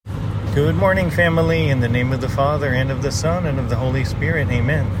Good morning, family, in the name of the Father, and of the Son, and of the Holy Spirit,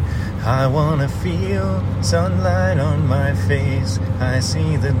 amen. I wanna feel sunlight on my face. I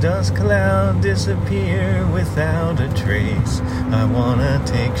see the dust cloud disappear without a trace. I wanna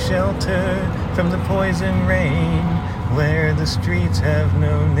take shelter from the poison rain, where the streets have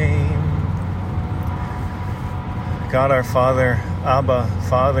no name. God our Father, Abba,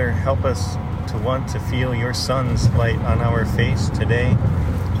 Father, help us to want to feel your Son's light on our face today.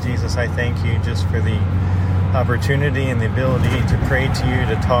 Jesus, I thank you just for the opportunity and the ability to pray to you,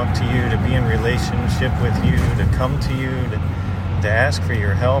 to talk to you, to be in relationship with you, to come to you, to ask for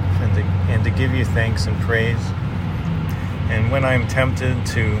your help, and to give you thanks and praise. And when I'm tempted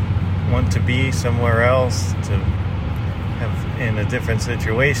to want to be somewhere else, to have in a different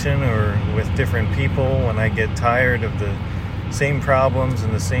situation or with different people, when I get tired of the same problems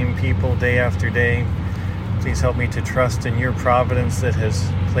and the same people day after day, please help me to trust in your providence that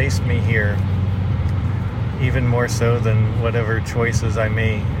has placed me here, even more so than whatever choices I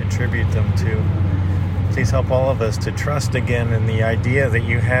may attribute them to. Please help all of us to trust again in the idea that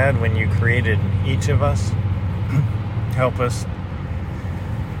you had when you created each of us. Help us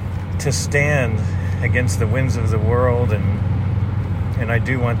to stand against the winds of the world, and I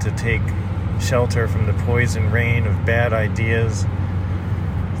do want to take shelter from the poison rain of bad ideas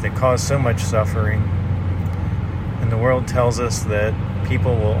that cause so much suffering. And the world tells us that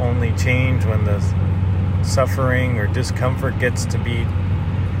people will only change when the suffering or discomfort gets to be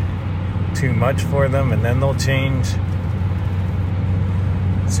too much for them, and then they'll change.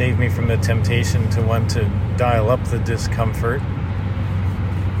 Save me from the temptation to want to dial up the discomfort,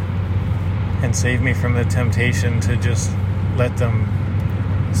 and save me from the temptation to just let them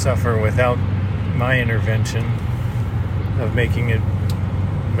suffer without my intervention of making it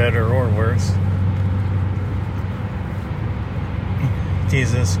better or worse.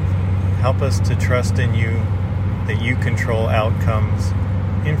 Jesus, help us to trust in you, that you control outcomes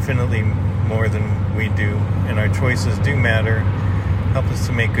infinitely more than we do, and our choices do matter. Help us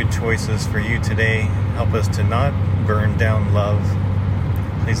to make good choices for you today. Help us to not burn down love.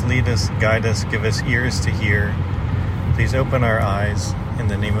 Please lead us, guide us, give us ears to hear. Please open our eyes. In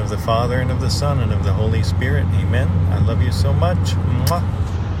the name of the Father, and of the Son, and of the Holy Spirit, amen. I love you so much. Mwah.